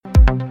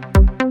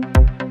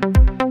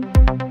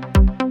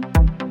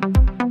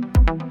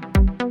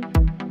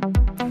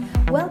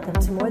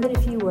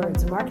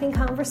marketing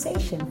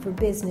conversation for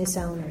business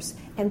owners.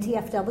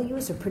 MTFW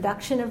is a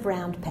production of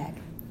Round Peg.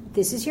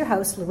 This is your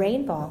host,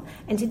 Lorraine Ball,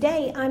 and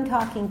today I'm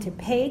talking to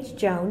Paige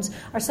Jones,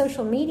 our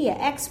social media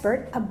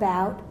expert,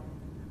 about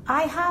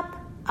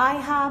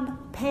IHOP,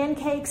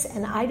 pancakes,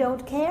 and I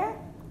don't care?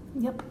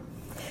 Yep.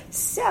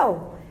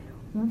 So,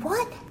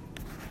 what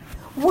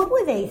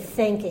were they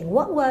thinking?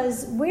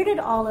 Where did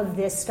all of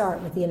this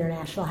start with the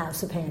International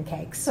House of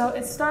Pancakes? So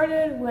it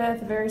started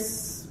with a very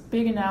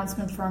big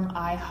announcement from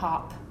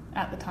IHOP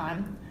at the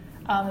time,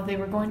 that they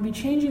were going to be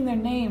changing their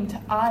name to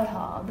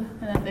IHOB,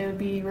 and that they would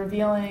be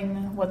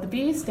revealing what the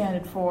B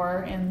stood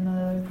for in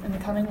the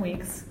coming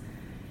weeks.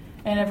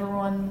 And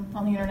everyone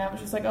on the internet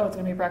was just like, oh, it's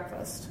going to be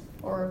breakfast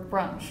or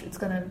brunch. It's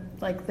going to,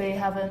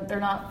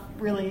 they're not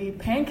really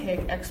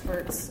pancake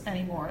experts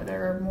anymore.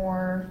 They're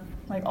more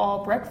like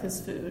all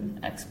breakfast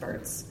food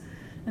experts.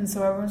 And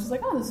so everyone's just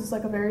like, oh, this is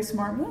like a very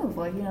smart move.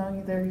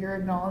 You're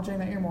acknowledging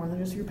that you're more than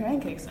just your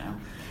pancakes now.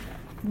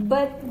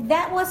 But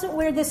that wasn't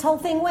where this whole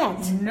thing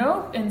went.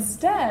 Nope.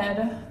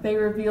 Instead, they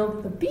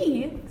revealed the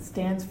B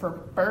stands for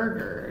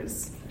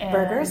burgers.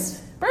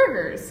 Burgers?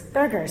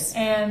 Burgers.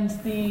 And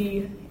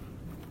the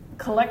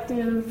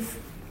collective,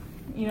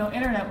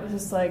 internet was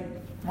just like,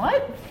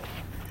 what?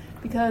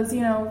 Because,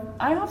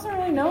 IHOP's not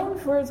really known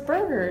for its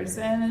burgers.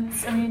 And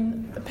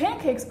the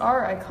pancakes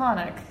are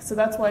iconic, so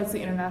that's why it's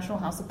the International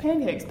House of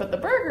Pancakes. But the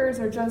burgers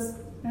are just,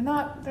 they're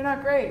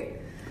not great.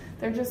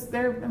 And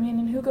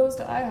who goes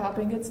to IHOP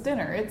and gets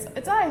dinner? It's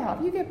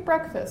IHOP. You get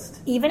breakfast.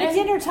 Even at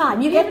dinner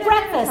time, you get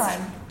breakfast.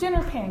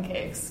 Dinner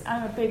pancakes.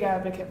 I'm a big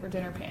advocate for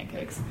dinner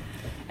pancakes.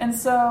 And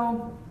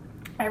so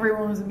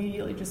everyone was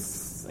immediately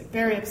just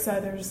very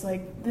upset. They're just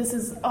like, this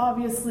is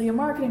obviously a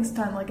marketing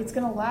stunt. It's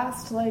going to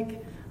last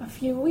a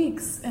few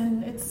weeks.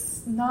 And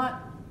it's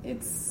not,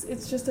 it's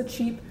just a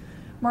cheap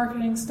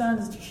marketing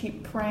stunt. It's a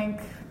cheap prank,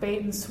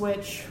 bait and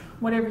switch,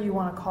 whatever you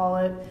want to call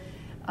it.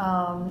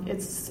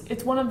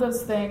 It's one of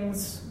those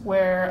things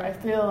where I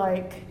feel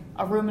like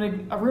a room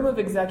of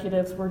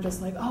executives were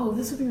just like, oh,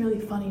 this would be really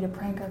funny to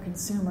prank our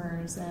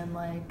consumers, and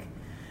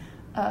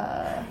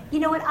You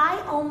know what?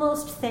 I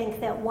almost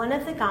think that one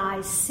of the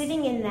guys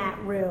sitting in that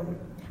room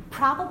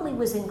probably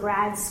was in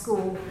grad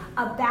school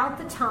about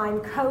the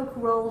time Coke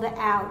rolled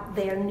out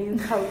their new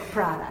Coke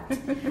product.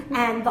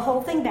 And the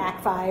whole thing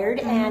backfired,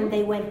 and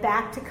they went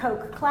back to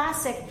Coke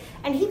Classic.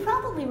 And he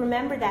probably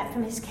remembered that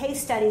from his case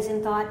studies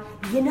and thought,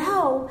 they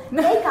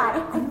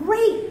got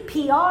great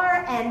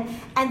PR, and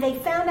they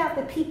found out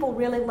that people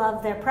really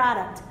loved their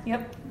product.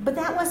 Yep. But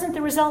that wasn't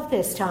the result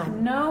this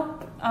time.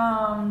 Nope.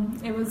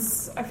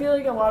 I feel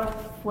like a lot of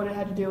what it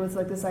had to do was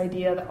this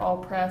idea that all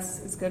press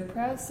is good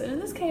press. And in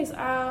this case,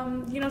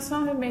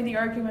 some have made the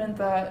argument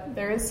that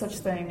there is such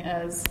thing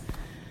as,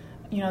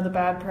 the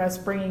bad press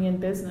bringing in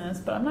business.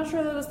 But I'm not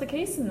sure that was the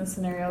case in this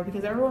scenario,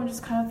 because everyone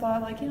just kind of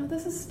thought,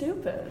 this is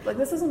stupid.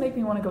 This doesn't make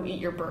me want to go eat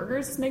your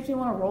burgers. This makes me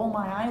want to roll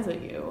my eyes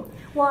at you.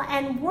 Well,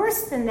 and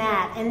worse than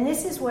that, and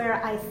this is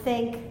where I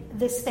think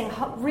this thing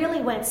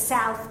really went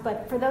south,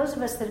 but for those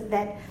of us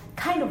that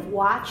kind of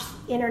watched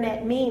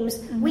internet memes,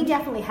 we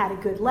definitely had a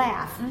good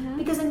laugh,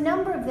 because a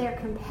number of their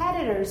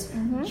competitors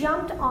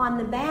jumped on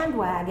the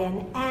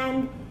bandwagon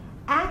and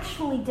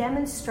actually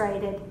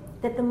demonstrated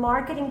that the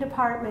marketing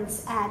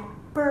departments at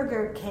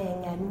Burger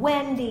King and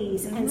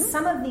Wendy's and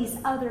some of these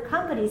other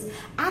companies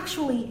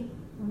actually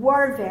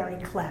were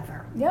very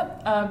clever.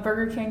 Yep.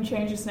 Burger King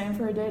changed its name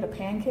for a day to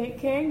Pancake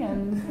King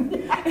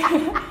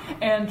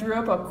and drew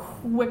up a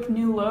quick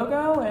new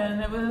logo,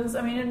 and it was,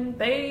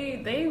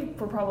 they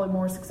were probably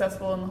more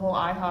successful in the whole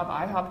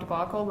IHOP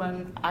debacle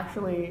than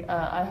actually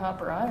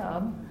IHOP or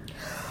IHOB.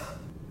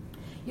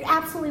 You're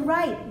absolutely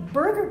right.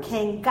 Burger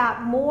King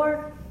got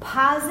more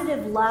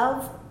positive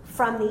love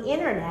from the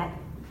internet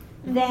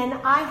than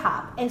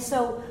IHOP. And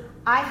so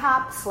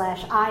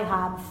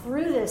IHOP/IHOB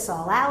threw this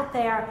all out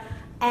there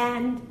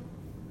and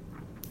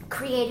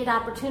created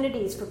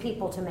opportunities for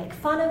people to make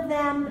fun of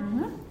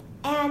them,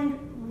 and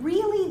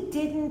really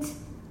didn't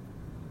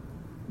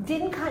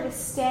kind of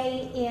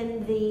stay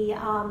in the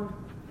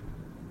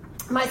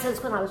my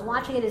sense when I was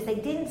watching it is they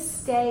didn't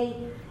stay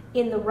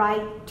in the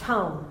right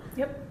tone.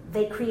 Yep.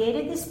 They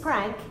created this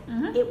prank.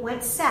 It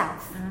went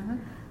south.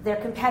 Their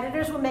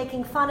competitors were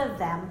making fun of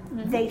them.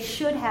 They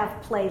should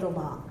have played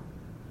along.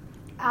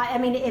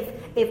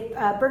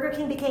 If Burger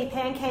King became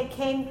Pancake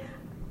King,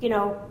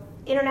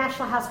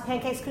 International House of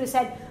Pancakes could have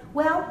said,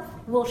 well,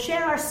 we'll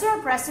share our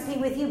syrup recipe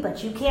with you,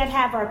 but you can't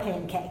have our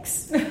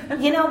pancakes. They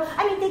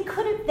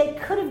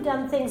could have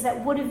done things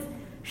that would have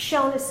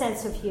shown a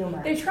sense of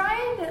humor. They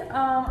tried.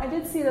 I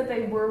did see that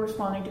they were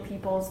responding to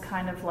people's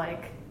kind of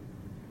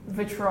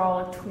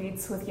vitriolic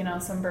tweets with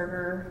some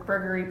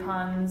burgery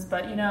puns.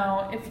 But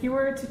if you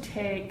were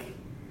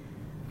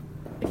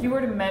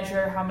to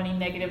measure how many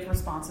negative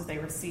responses they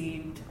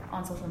received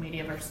on social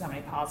media versus how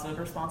many positive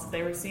responses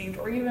they received,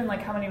 or even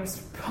how many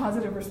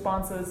positive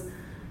responses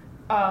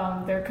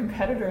their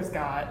competitors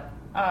got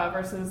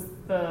versus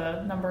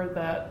the number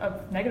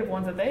of negative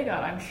ones that they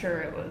got, I'm sure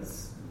it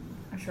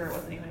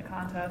wasn't even a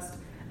contest.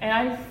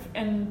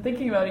 And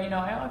thinking about it,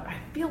 I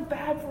feel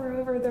bad for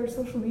whoever their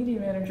social media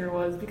manager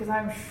was, because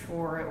I'm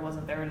sure it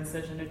wasn't their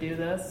decision to do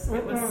this.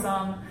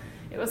 Mm-hmm.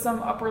 It was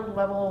some upper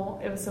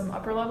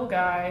level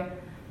guy,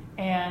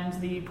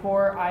 and the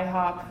poor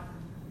IHOP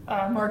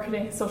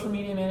marketing social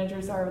media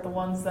managers are the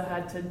ones that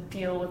had to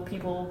deal with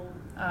people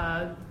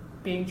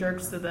being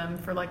jerks to them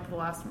for like the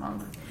last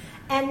month.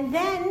 And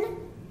then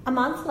a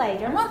month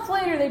later,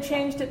 they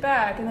changed it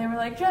back, and they were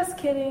like, "Just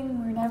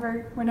kidding.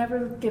 We're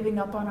never giving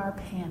up on our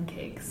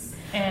pancakes."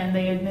 And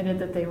they admitted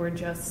that they were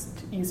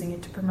just using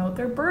it to promote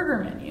their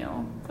burger menu,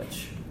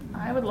 which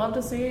I would love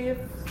to see if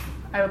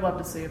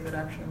it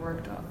actually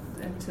worked out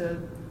and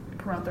to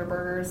promote their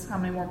burgers, how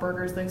many more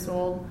burgers they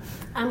sold.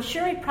 I'm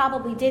sure it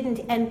probably didn't.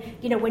 And,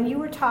 when you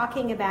were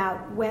talking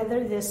about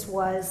whether this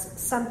was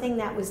something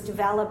that was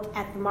developed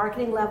at the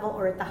marketing level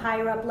or at the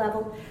higher up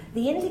level,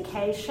 the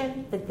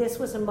indication that this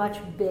was a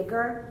much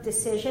bigger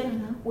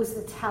decision was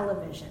the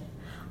television.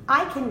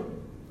 I can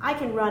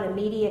run a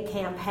media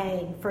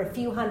campaign for a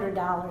few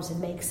 $100s and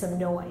make some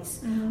noise.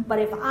 Mm-hmm. But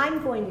if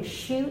I'm going to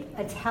shoot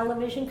a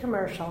television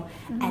commercial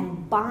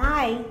and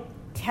buy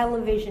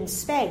television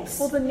space...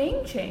 Well, the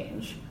name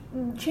change.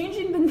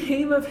 Changing the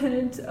name of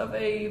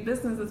a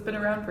business that's been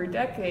around for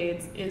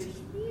decades is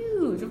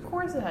huge. Of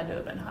course it had to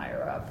have been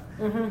higher up.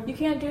 Mm-hmm. You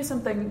can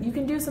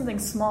do something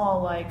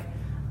small like,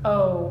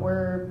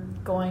 we're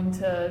going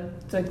to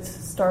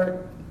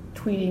start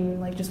tweeting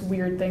like just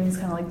weird things,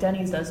 kind of like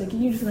Denny's does. You can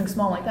do something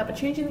small like that, but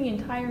changing the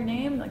entire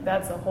name, like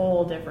that's a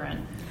whole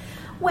different...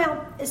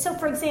 Well, so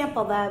for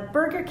example, the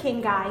Burger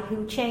King guy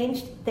who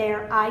changed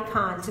their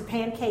icon to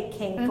Pancake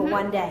King for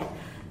one day,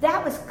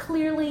 that was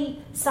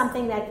clearly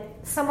something that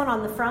someone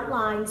on the front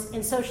lines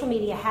in social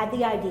media had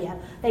the idea.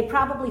 They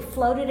probably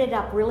floated it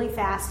up really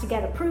fast to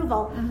get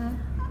approval. Mm-hmm.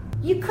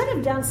 You could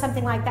have done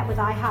something like that with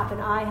IHOP and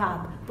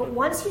IHOB, but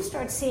once you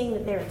start seeing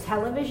that there are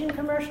television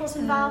commercials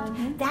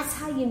involved, that's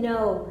how you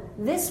know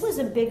this was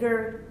a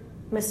bigger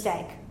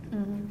mistake.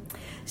 Mm-hmm.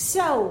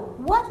 So,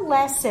 what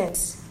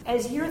lessons,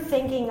 as you're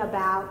thinking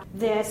about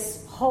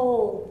this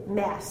whole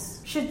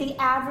mess, should the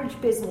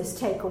average business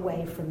take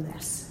away from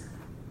this?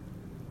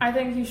 I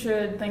think you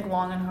should think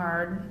long and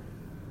hard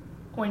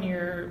when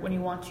you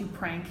want to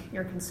prank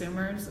your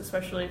consumers,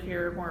 especially if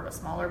you're more of a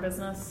smaller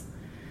business.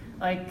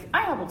 Like,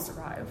 IHOP will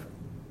survive.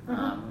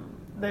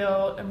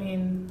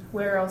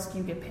 Where else do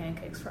you get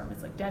pancakes from?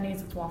 It's like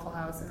Denny's, it's Waffle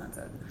House, and that's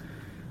it.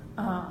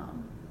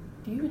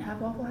 Do you even have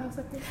Waffle House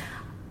up here?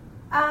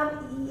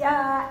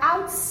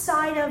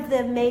 Outside of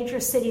the major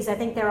cities, I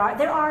think there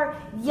are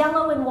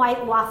yellow and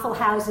white Waffle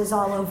Houses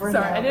all over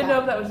America. Sorry, I didn't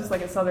know if that was just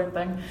like a southern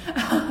thing.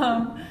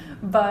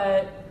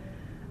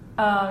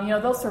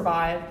 They'll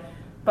survive.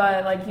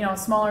 But a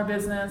smaller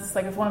business,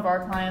 like if one of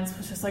our clients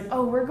was just like,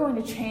 we're going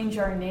to change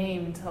our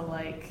name to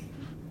like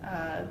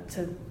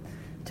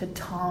to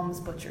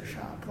Tom's Butcher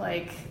Shop,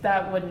 like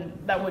that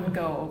wouldn't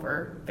go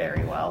over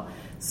very well.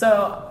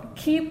 So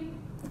keep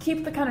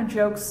the kind of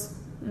jokes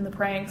and the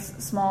pranks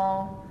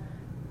small,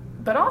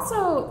 but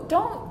also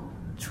don't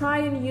try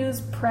and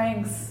use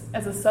pranks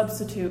as a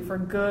substitute for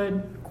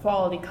good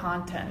quality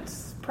content.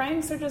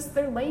 Pranks are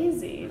they're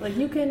lazy. Like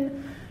you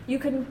can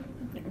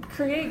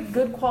create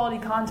good quality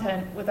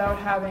content without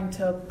having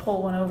to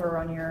pull one over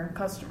on your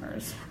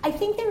customers. I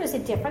think there is a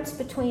difference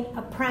between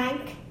a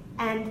prank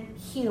and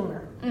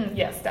humor.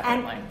 Yes,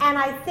 definitely. And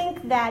I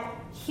think that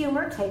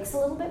humor takes a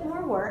little bit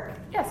more work.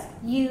 Yes.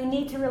 You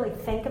need to really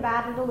think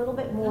about it a little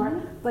bit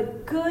more.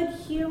 But good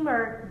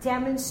humor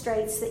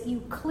demonstrates that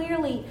you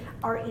clearly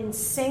are in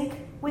sync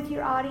with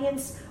your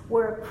audience,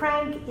 where a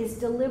prank is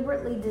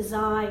deliberately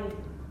designed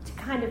to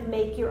kind of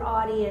make your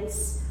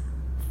audience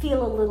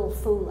feel a little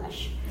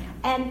foolish.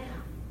 And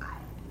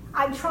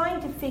I'm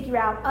trying to figure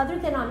out, other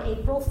than on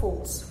April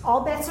Fools, all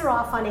bets are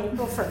off on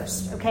April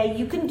 1st, okay?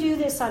 You can do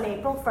this on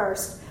April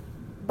 1st.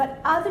 But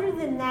other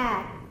than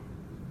that,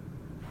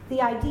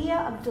 the idea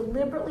of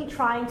deliberately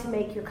trying to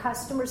make your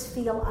customers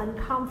feel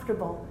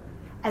uncomfortable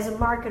as a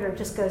marketer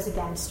just goes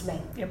against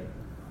me. Yep.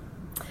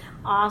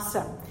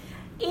 Awesome.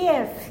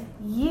 If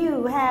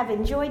you have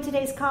enjoyed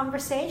today's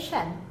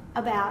conversation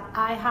about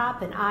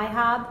IHOP and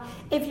IHOB,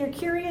 if you're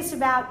curious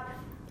about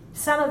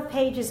some of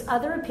Paige's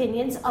other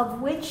opinions,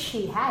 of which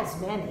she has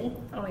many.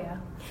 Oh, yeah.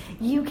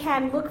 You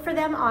can look for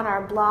them on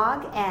our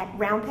blog at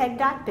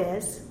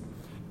roundpeg.biz,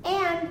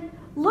 and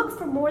look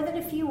for More Than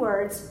a Few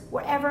Words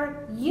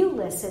wherever you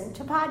listen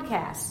to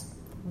podcasts.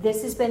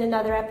 This has been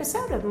another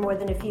episode of More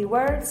Than a Few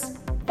Words.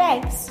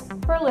 Thanks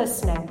for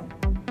listening.